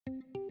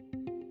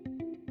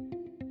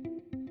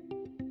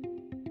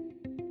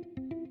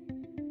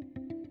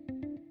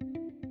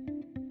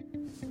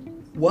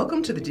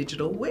Welcome to the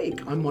Digital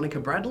Week. I'm Monica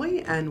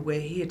Bradley and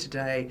we're here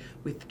today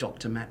with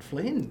Dr. Matt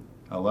Flynn.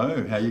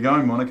 Hello, how you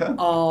going, Monica?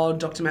 Oh,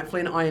 Dr. Matt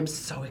Flynn, I am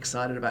so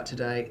excited about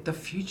today, the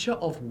future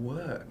of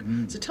work.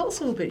 So tell us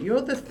a little bit,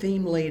 you're the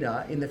theme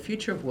leader in the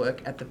future of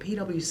work at the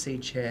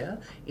PwC Chair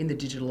in the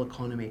digital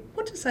economy.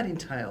 What does that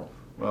entail?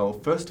 Well,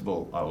 first of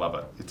all, I love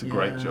it. It's a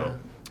great job.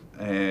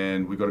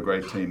 And we've got a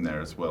great team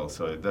there as well,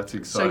 so that's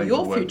exciting. So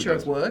your future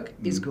of work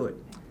is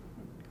good?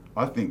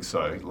 I think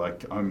so.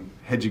 Like, I'm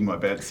hedging my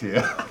bets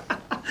here.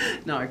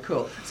 No,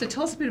 cool. So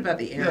tell us a bit about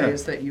the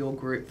areas that your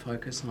group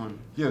focus on.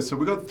 Yeah, so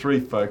we've got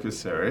 3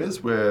 focus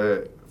areas.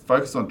 We're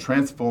focused on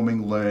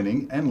transforming,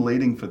 learning and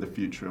leading for the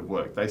future of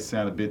work. They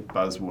sound a bit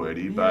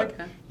buzzwordy, but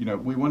you know,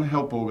 we want to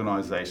help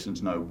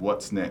organisations know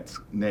what's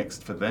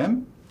next for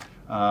them.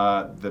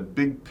 The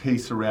big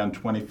piece around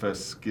 21st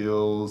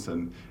skills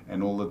and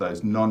all of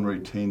those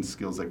non-routine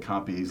skills that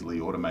can't be easily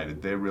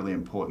automated, they're really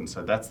important.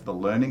 So that's the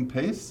learning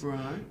piece.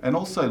 Right. And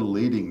also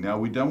leading. Now,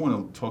 we don't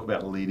want to talk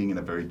about leading in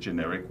a very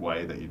generic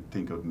way that you'd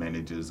think of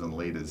managers and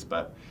leaders,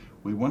 but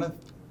we want to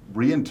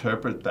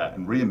reinterpret that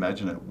and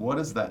reimagine it. What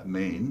does that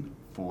mean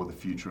for the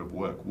future of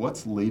work?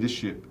 What's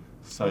leadership?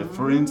 So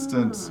for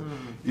instance,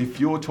 if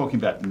you're talking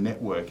about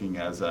networking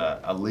as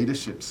a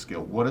leadership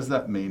skill, what does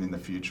that mean in the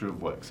future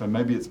of work? So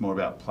maybe it's more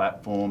about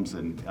platforms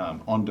and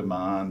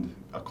on-demand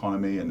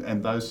economy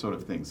and those sort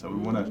of things. So we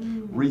want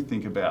to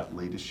rethink about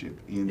leadership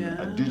in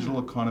a digital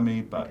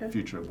economy, but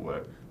future of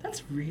work.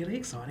 That's really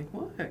exciting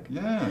work.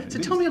 Yeah. So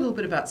tell me a little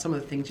bit about some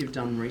of the things you've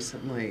done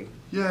recently.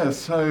 Yeah,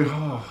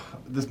 so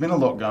there's been a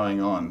lot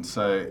going on.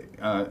 So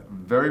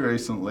very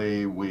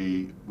recently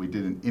we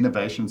did an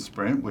innovation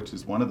sprint, which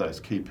is one of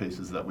those key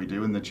pieces that we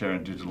do in the Chair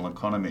in Digital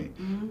Economy.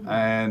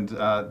 And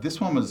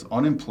this one was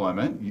on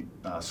employment,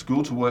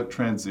 school to work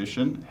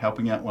transition,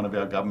 helping out one of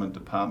our government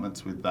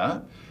departments with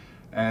that.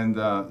 And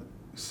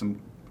some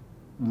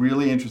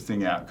really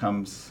interesting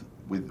outcomes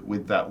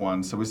with that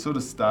one. So we sort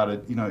of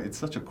started, you know, it's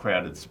such a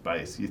crowded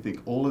space. You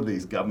think all of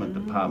these government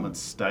departments,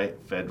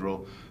 state,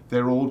 federal,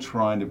 they're all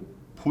trying to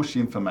push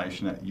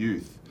information at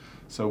youth.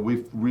 So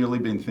we've really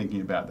been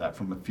thinking about that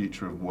from a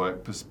future of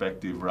work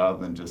perspective rather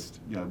than just,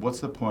 you know, what's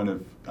the point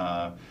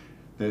of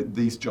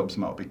these jobs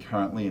might be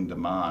currently in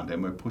demand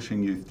and we're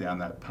pushing youth down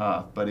that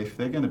path. But if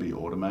they're going to be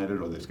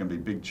automated or there's going to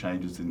be big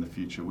changes in the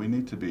future, we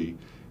need to be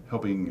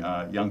helping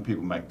young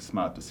people make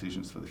smart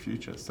decisions for the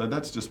future. So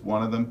that's just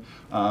one of them.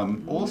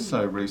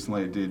 Also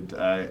recently I did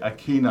a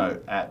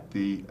keynote at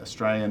the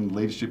Australian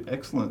Leadership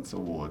Excellence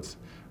Awards.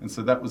 And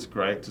so that was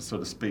great to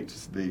sort of speak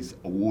to these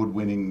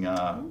award-winning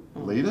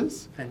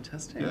leaders.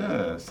 Fantastic.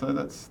 Yeah, so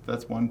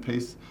that's one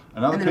piece.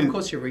 And then of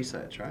course your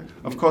research, right?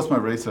 Of course my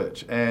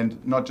research,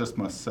 and not just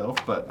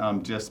myself, but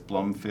Jess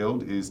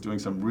Blomfield is doing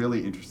some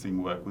really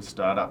interesting work with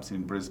startups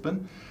in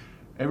Brisbane.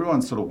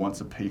 Everyone sort of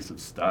wants a piece of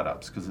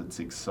startups because it's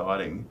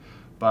exciting,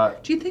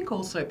 but... Do you think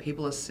also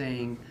people are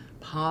seeing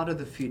part of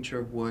the future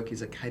of work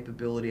is a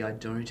capability I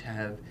don't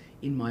have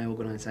in my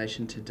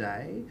organisation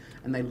today,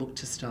 and they look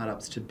to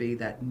startups to be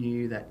that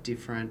new, that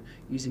different,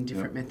 using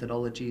different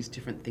methodologies,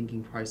 different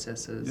thinking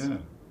processes? Yeah,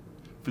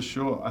 for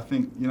sure. I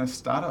think, you know,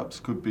 startups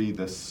could be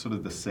the sort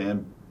of the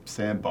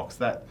sandbox,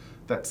 that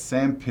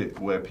sandpit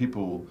where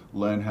people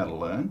learn how to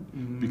learn,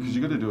 because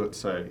you've got to do it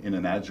so in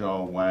an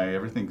agile way.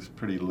 Everything's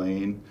pretty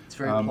lean. It's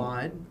very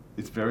applied.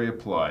 It's very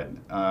applied.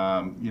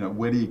 You know,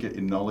 where do you get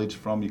your knowledge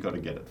from? You've got to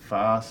get it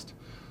fast.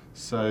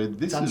 So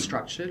this it's is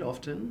unstructured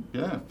often.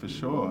 Yeah, for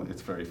sure.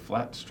 It's very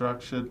flat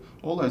structured,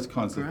 all those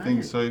kinds of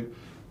things. So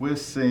we're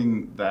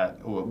seeing that,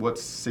 or what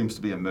seems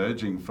to be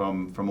emerging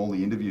from all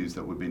the interviews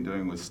that we've been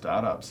doing with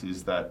startups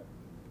is that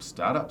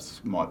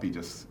startups might be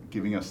just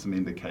giving us some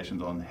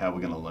indications on how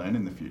we're going to learn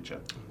in the future.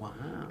 Wow.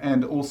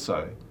 And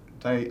also,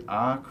 they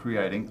are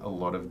creating a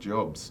lot of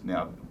jobs.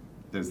 Now,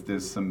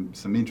 there's some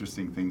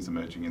interesting things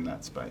emerging in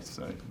that space.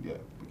 So, yeah,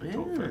 we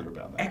can talk further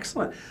about that.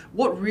 Excellent.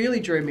 What really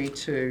drew me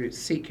to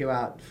seek you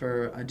out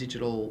for a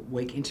Digital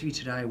Week interview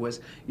today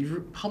was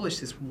you've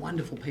published this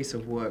wonderful piece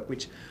of work,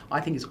 which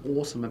I think is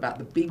awesome, about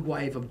the big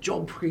wave of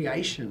job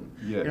creation.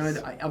 Yes. You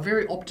know, a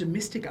very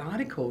optimistic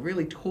article,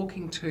 really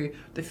talking to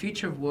the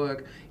future of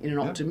work in an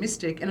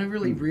optimistic and a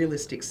really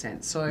realistic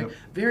sense. So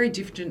very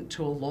different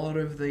to a lot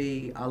of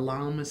the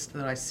alarmists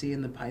that I see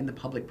in the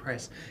public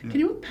press. Can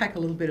you unpack a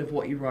little bit of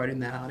what you wrote in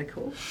that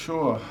article?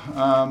 Sure.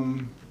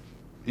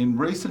 In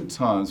recent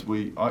times,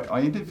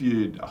 I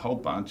interviewed a whole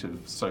bunch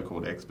of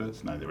so-called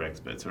experts. No, they're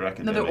experts, they're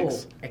academics. No, they're all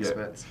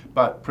experts. Yeah,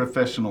 but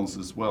professionals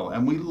as well.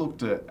 And we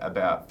looked at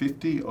about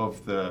 50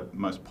 of the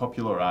most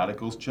popular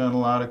articles,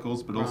 journal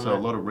articles, but also a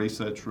lot of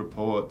research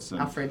reports.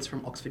 And our friends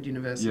from Oxford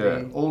University.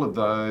 Yeah, all of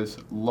those,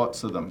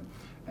 lots of them.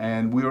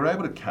 And we were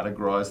able to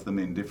categorise them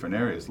in different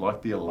areas,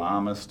 like the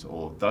alarmist,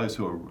 or those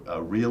who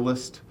are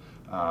realist,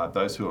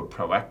 those who are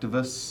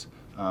proactivists,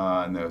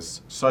 and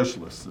there's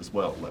socialists as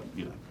well,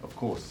 you know, of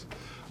course.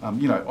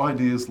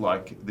 Ideas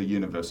like the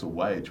universal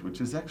wage, which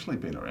has actually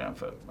been around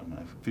for,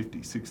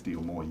 50, 60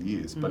 or more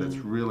years, but it's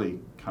really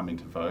come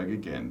into vogue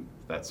again,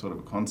 that sort of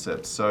a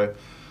concept. So,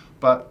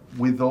 but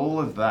with all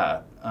of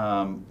that,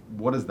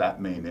 what does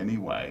that mean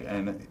anyway?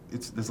 And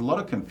there's a lot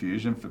of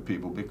confusion for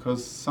people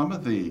because some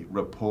of the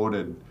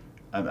reported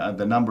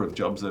the number of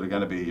jobs that are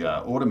going to be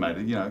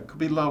automated, it could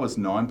be low as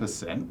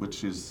 9%,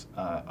 which is,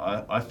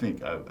 I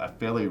think, a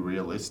fairly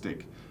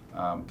realistic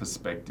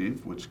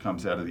perspective, which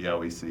comes out of the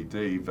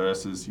OECD,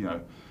 versus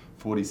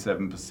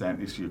 47%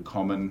 is your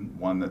common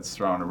one that's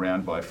thrown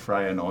around by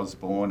Frey and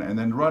Osborne, and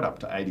then right up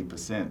to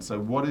 80%. So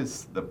what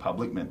is the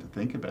public meant to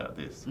think about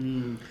this?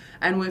 And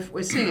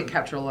we're seeing it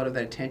capture a lot of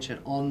that attention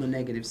on the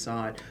negative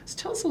side. So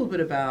tell us a little bit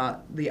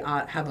about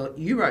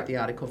you wrote the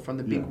article from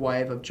the big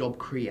wave of job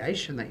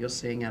creation that you're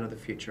seeing out of the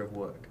future of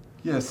work.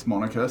 Yes,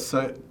 Monica.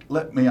 So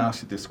let me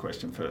ask you this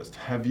question first.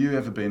 Have you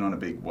ever been on a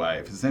big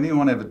wave? Has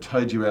anyone ever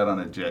towed you out on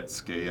a jet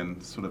ski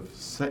and sort of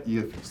set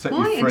you free in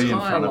front of it?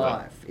 My entire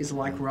life is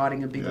like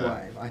riding a big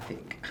wave, I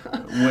think.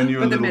 When you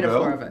were a little the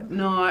metaphor girl? of it.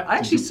 No, I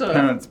actually Did your surfed.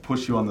 parents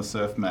push you on the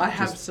surf mat? I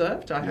have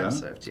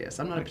surfed, yes.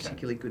 I'm not a Okay.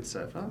 particularly good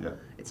surfer. Yeah.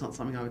 It's not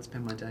something I would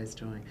spend my days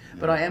doing. Yeah.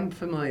 But I am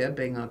familiar,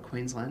 being a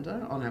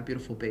Queenslander on our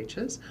beautiful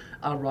beaches,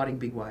 riding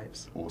big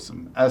waves.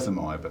 Awesome. As am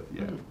I, but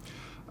yeah.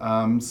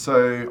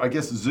 So I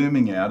guess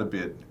zooming out a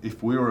bit,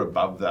 if we were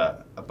above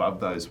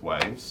those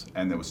waves,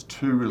 and there was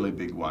two really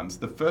big ones,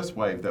 the first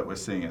wave that we're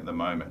seeing at the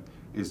moment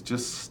is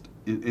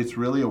it's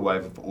really a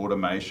wave of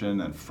automation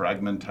and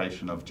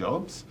fragmentation of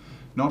jobs,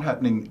 not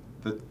happening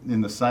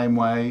in the same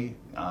way,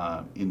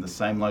 in the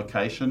same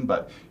location,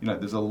 but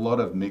there's a lot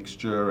of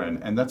mixture,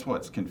 and that's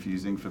what's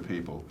confusing for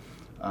people.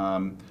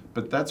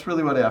 But that's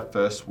really what our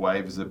first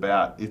wave is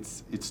about.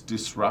 It's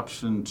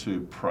disruption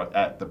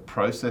at the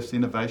process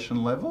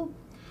innovation level.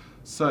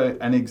 So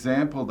an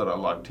example that I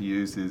like to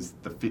use is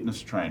the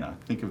fitness trainer.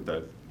 Think of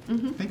the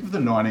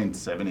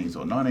 1970s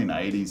or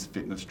 1980s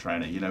fitness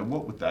trainer.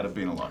 What would that have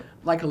been like?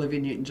 Like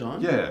Olivia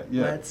Newton-John? Yeah.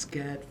 Let's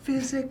get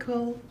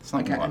physical.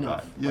 Something like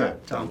enough. that. Yeah,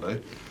 Right, that'll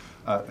do.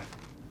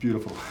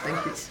 Beautiful.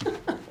 Thank you.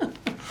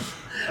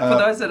 For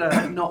those that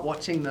are not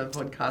watching the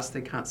podcast,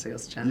 they can't see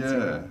us chanting.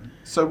 Yeah.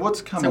 So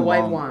what's come along?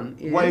 Wave one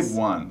is? Wave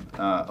one,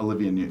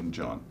 Olivia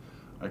Newton-John.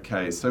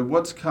 Okay, so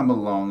what's come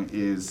along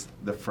is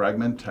the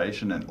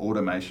fragmentation and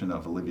automation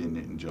of Olivia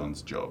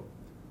Newton-John's job.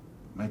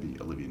 Maybe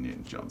Olivia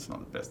Newton-John's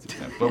not the best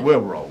example, but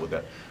we'll roll with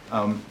that.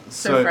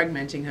 So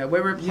fragmenting her.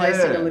 We're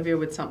replacing Olivia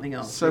with something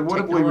else. So what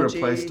technology. have we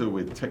replaced her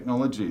with?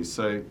 Technology.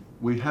 So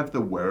we have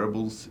the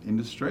wearables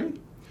industry.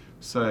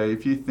 So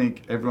if you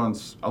think a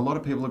lot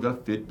of people have got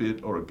a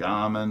Fitbit or a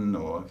Garmin,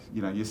 or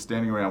you're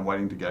standing around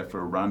waiting to go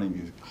for a run and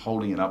you're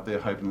holding it up there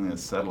hoping the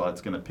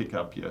satellite's going to pick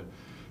up your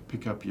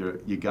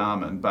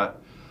Garmin.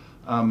 But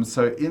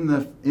so in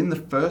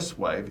the first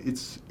wave,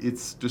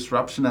 it's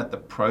disruption at the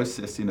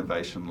process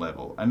innovation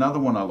level. Another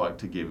one I like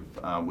to give,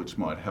 which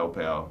might help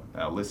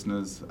our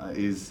listeners,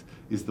 is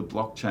the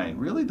blockchain.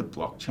 Really, the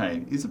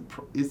blockchain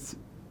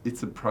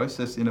it's a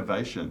process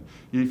innovation.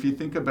 If you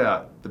think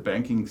about the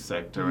banking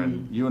sector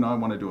and you and I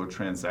want to do a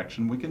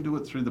transaction, we can do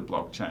it through the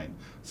blockchain.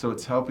 So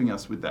it's helping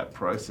us with that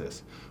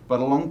process. But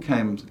along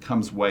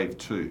comes wave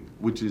two,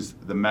 which is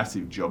the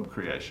massive job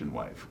creation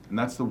wave. And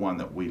that's the one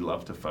that we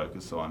love to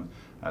focus on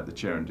at the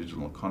Chair in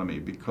Digital Economy,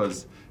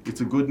 because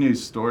it's a good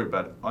news story,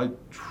 but I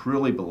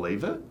truly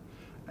believe it.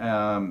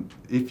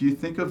 If you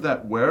think of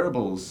that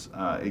wearables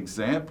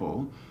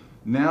example,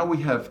 now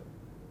we have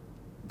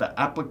the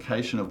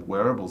application of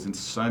wearables in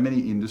so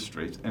many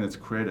industries, and it's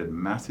created a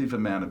massive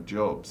amount of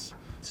jobs.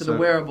 So the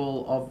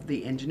wearable of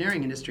the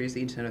engineering industry is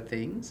the Internet of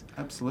Things.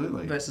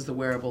 Absolutely. Versus the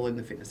wearable in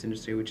the fitness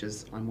industry, which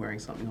is I'm wearing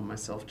something on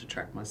myself to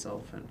track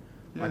myself and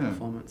my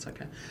performance.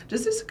 Okay.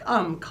 Does this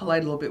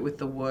collate a little bit with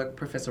the work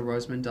Professor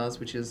Roseman does,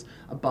 which is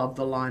above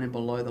the line and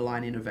below the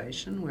line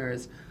innovation,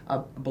 whereas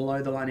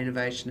below the line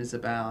innovation is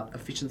about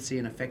efficiency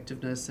and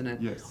effectiveness, and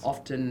it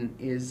often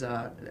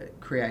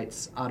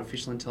creates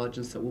artificial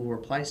intelligence that will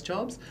replace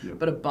jobs. Yep.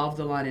 But above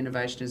the line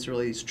innovation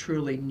is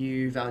truly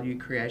new value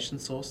creation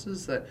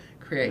sources that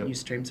create new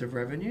streams of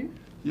revenue.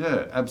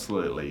 Yeah,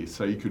 absolutely.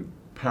 So you could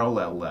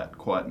parallel that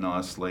quite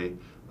nicely.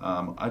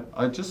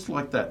 I just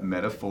like that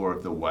metaphor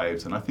of the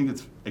waves, and I think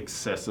it's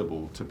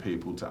accessible to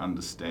people to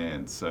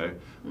understand. So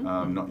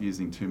not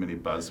using too many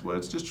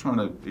buzzwords, just trying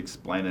to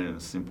explain it in a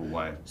simple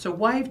way. So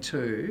wave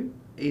two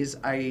is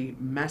a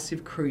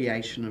massive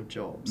creation of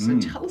jobs. So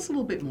tell us a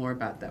little bit more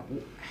about that.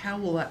 How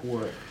will that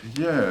work?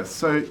 Yeah,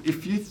 so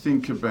if you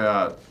think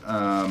about,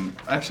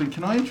 actually,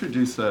 can I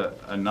introduce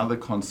another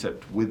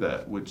concept with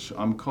it, which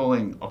I'm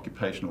calling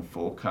occupational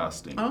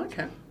forecasting? Oh,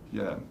 okay.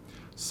 Yeah.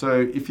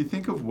 So if you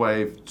think of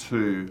wave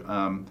two,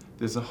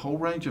 there's a whole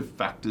range of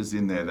factors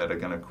in there that are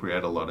going to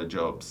create a lot of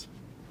jobs.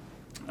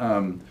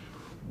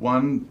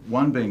 One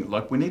being,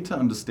 we need to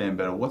understand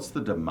better what's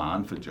the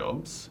demand for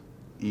jobs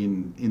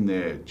in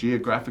their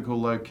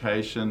geographical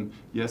location.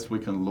 Yes, we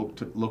can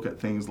look at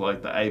things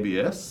like the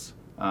ABS,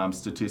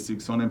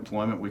 statistics on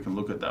employment. We can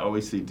look at the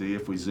OECD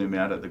if we zoom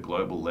out at the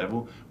global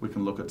level. We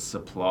can look at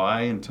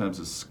supply in terms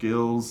of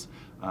skills,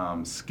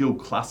 skill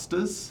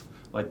clusters.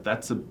 Like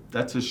that's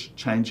a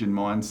change in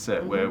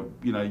mindset where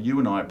you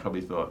and I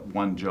probably thought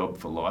one job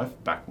for life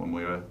back when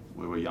we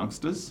were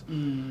youngsters,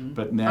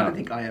 but now I don't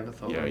think I ever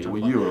thought. Yeah,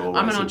 well, you were always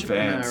I'm an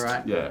entrepreneur, advanced.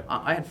 right? Yeah,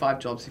 I had 5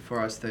 jobs before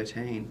I was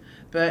 13,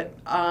 but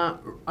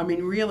I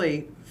mean,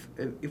 really,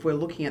 if we're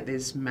looking at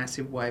this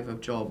massive wave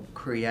of job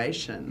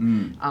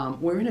creation,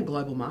 we're in a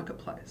global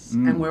marketplace,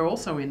 and we're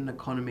also in an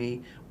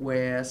economy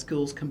where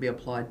skills can be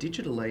applied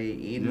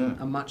digitally in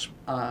a much.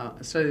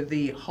 So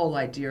the whole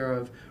idea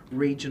of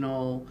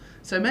regional.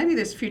 So maybe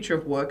this future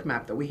of work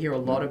map that we hear a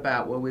lot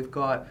about, where we've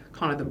got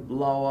kind of the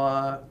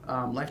lower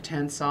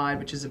left-hand side,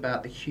 which is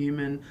about the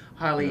human,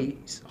 highly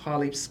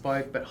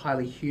spoke but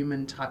highly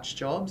human touch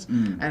jobs,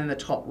 and then the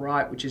top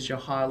right, which is your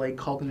highly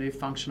cognitive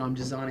function. I'm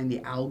designing the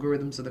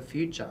algorithms of the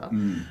future.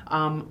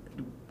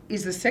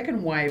 Is the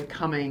second wave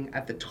coming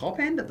at the top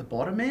end, at the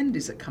bottom end?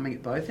 Is it coming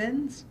at both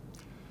ends?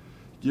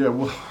 Yeah,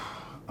 well,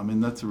 I mean,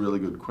 that's a really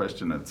good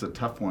question. It's a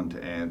tough one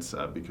to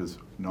answer because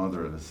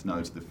neither of us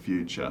knows the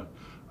future.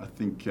 I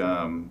think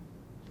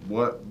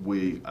what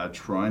we are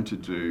trying to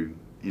do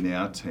in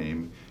our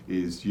team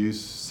is use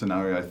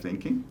scenario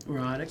thinking.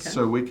 Right, okay.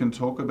 So we can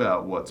talk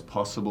about what's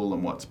possible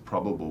and what's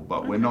probable,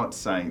 but we're not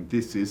saying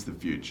this is the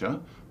future,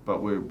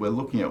 but we're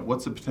looking at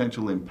what's the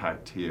potential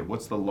impact here,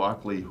 what's the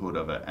likelihood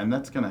of it, and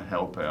that's going to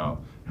help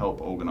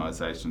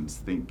organisations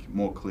think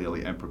more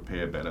clearly and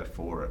prepare better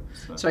for it.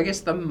 So I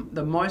guess the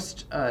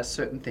most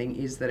certain thing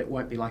is that it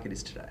won't be like it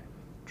is today.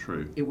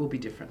 True. It will be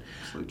different.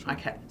 Absolutely true.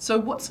 Okay. So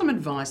what's some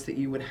advice that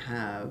you would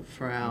have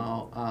for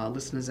our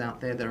listeners out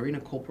there that are in a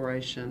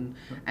corporation,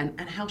 and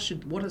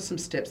what are some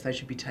steps they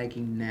should be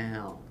taking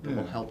now that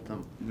will help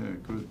them? Yeah,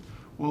 good.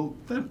 Well,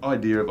 that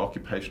idea of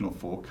occupational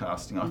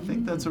forecasting, I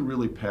think that's a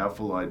really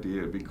powerful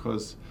idea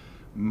because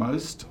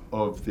most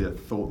of the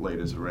thought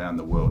leaders around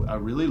the world are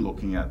really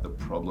looking at the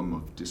problem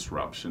of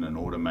disruption and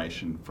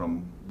automation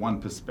from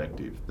one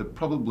perspective,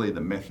 probably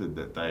the method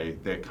that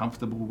they're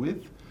comfortable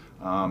with.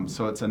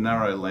 So it's a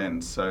narrow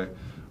lens. So,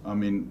 I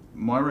mean,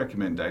 my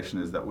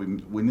recommendation is that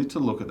we need to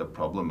look at the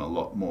problem a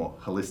lot more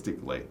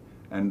holistically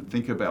and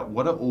think about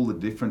what are all the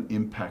different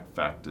impact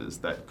factors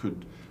that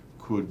could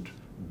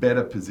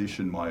better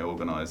position my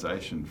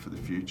organisation for the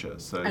future.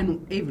 So,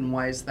 and even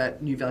ways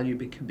that new value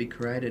can be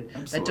created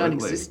that don't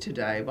exist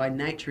today. By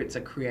nature, it's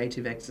a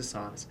creative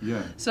exercise.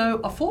 Yeah. So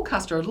a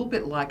forecaster, a little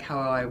bit like how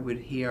I would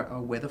hear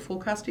a weather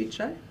forecast each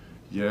day.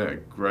 Yeah,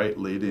 great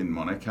lead in,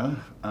 Monica.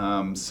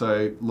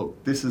 So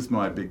look, this is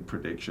my big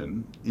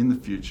prediction. In the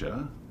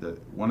future,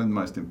 that one of the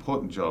most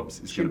important jobs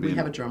is going to be... Should we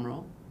have a drum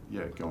roll?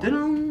 Yeah, go on.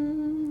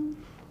 Da-dum.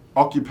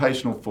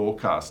 Occupational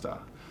forecaster.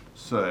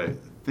 So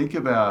think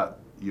about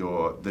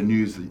the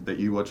news that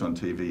you watch on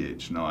TV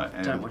each night.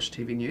 And don't watch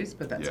TV news,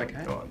 but that's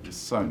okay. God, it's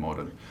so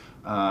modern.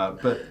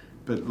 But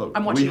look,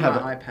 I'm watching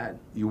my iPad.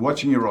 You're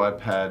watching your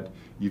iPad.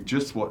 You've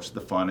just watched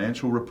the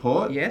financial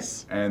report.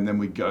 Yes. And then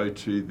we go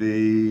to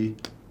the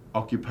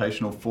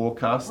occupational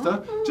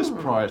forecaster just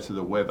prior to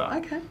the weather.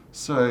 Okay.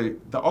 So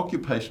the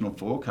occupational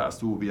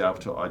forecaster will be able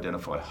to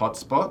identify hot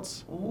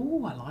spots.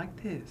 Oh, I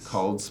like this.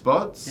 Cold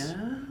spots.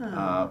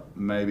 Yeah.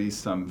 Maybe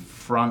some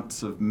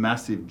fronts of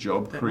massive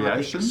job that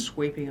creation.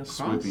 Sweeping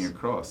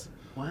across.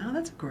 Wow,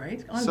 that's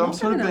great. So I'm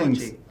sort of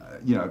being,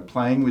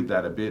 playing with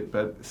that a bit,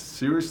 but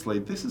seriously,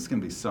 this is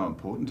going to be so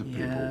important to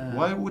people. Yeah.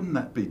 Why wouldn't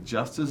that be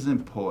just as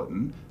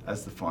important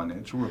as the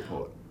financial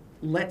report?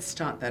 Let's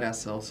start that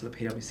ourselves for the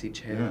PwC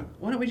Chair. Yeah.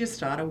 Why don't we just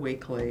start a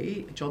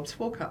weekly jobs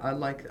forecast,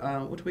 what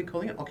are we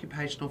calling it?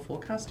 Occupational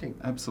forecasting.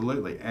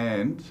 Absolutely.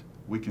 And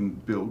we can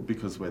build,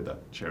 because we're the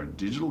Chair in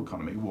Digital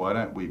Economy, why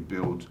don't we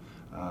build,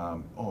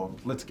 or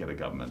let's get a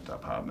government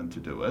department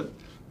to do it,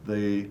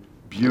 the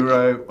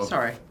Bureau of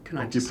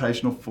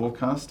Occupational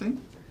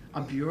Forecasting. A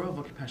Bureau of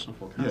Occupational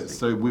Forecasting. Yes,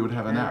 so we would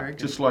have an app,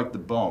 just like the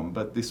BOM,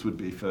 but this would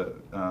be for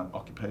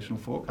occupational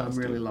forecasting. I'm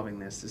really loving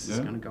this. This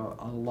is going to go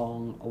a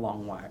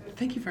long way.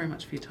 Thank you very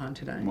much for your time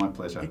today. My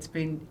pleasure. It's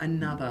been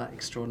another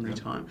extraordinary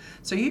time.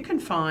 So you can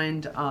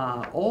find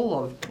all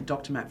of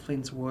Dr. Matt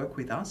Flynn's work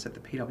with us at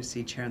the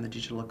PwC Chair in the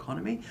Digital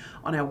Economy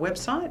on our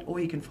website, or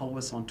you can follow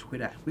us on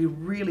Twitter. We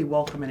really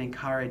welcome and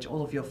encourage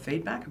all of your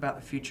feedback about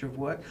the future of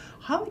work.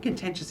 Highly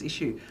contentious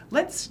issue.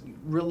 Let's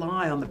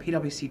rely on the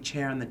PwC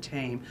Chair and the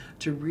team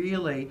to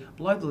really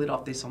blow the lid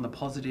off this on the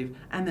positive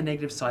and the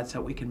negative side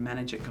so we can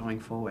manage it going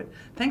forward.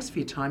 Thanks for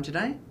your time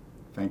today.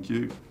 Thank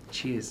you.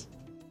 Cheers.